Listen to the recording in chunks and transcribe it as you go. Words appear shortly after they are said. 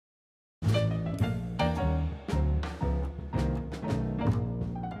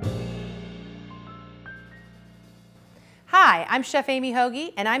Hi, I'm Chef Amee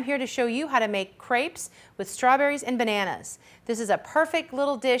Hoge, and I'm here to show you how to make crepes with strawberries and bananas. This is a perfect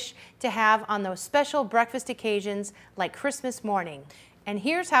little dish to have on those special breakfast occasions like Christmas morning. And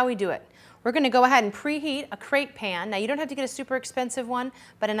here's how we do it. We're going to go ahead and preheat a crepe pan. Now you don't have to get a super expensive one,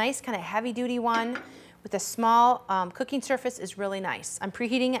 but a nice kind of heavy duty one with a small cooking surface is really nice. I'm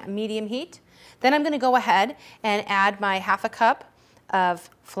preheating at medium heat. Then I'm going to go ahead and add my ½ cup of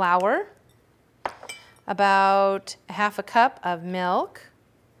flour, about ½ cup of milk.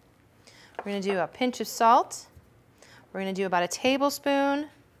 We're going to do a pinch of salt. We're going to do about a tablespoon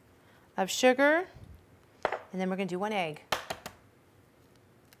of sugar, and then we're going to do 1 egg.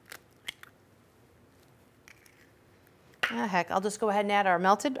 Ah, heck, I'll just go ahead and add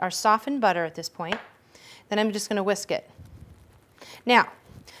our softened butter at this point. Then I'm just going to whisk it. Now,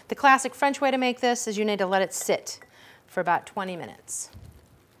 the classic French way to make this is you need to let it sit for about 20 minutes.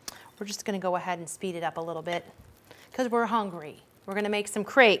 We're just going to go ahead and speed it up a little bit because we're hungry. We're going to make some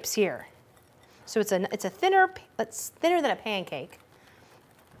crepes here. So it's thinner than a pancake.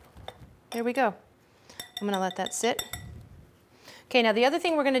 There we go. I'm going to let that sit. Okay, now the other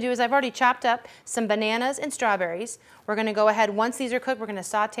thing we're going to do is I've already chopped up some bananas and strawberries. We're going to go ahead, once these are cooked, we're going to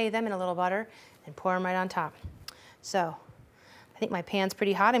saute them in a little butter and pour them right on top. So I think my pan's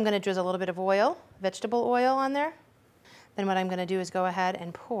pretty hot. I'm going to drizzle a little bit of oil, vegetable oil on there. Then what I'm going to do is go ahead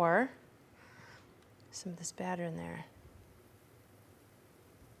and pour some of this batter in there.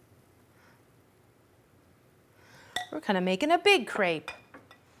 We're kind of making a big crepe, a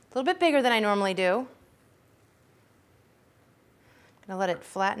little bit bigger than I normally do. I'm going to let it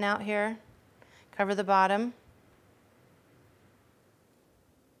flatten out here, cover the bottom.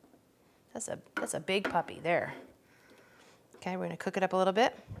 That's a big puppy there. Okay, we're going to cook it up a little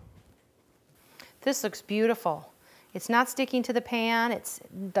bit. This looks beautiful. It's not sticking to the pan. It's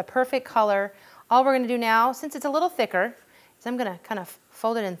the perfect color. All we're going to do now, since it's a little thicker, is I'm going to kind of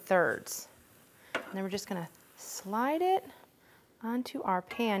fold it in thirds. And then we're just going to slide it onto our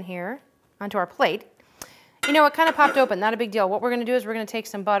pan here, onto our plate. You know, it kind of popped open, not a big deal. What we're going to do is we're going to take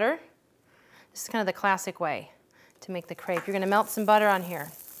some butter. This is kind of the classic way to make the crepe. You're going to melt some butter on here.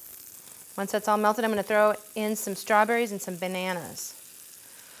 Once that's all melted, I'm going to throw in some strawberries and some bananas.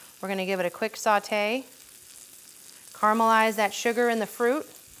 We're going to give it a quick saute. Caramelize that sugar in the fruit.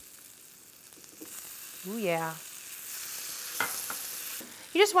 Ooh, yeah.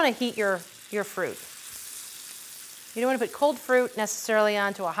 You just want to heat your fruit. You don't want to put cold fruit necessarily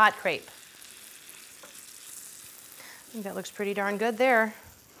onto a hot crepe. I think that looks pretty darn good there.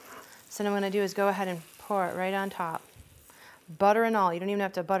 So what I'm going to do is go ahead and pour it right on top. Butter and all. You don't even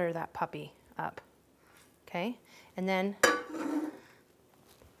have to butter that puppy up. Okay? And then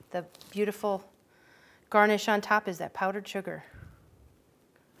the beautiful garnish on top is that powdered sugar.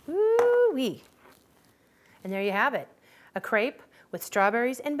 Woo-wee. And there you have it. A crepe with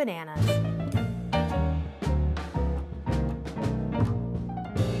strawberries and bananas.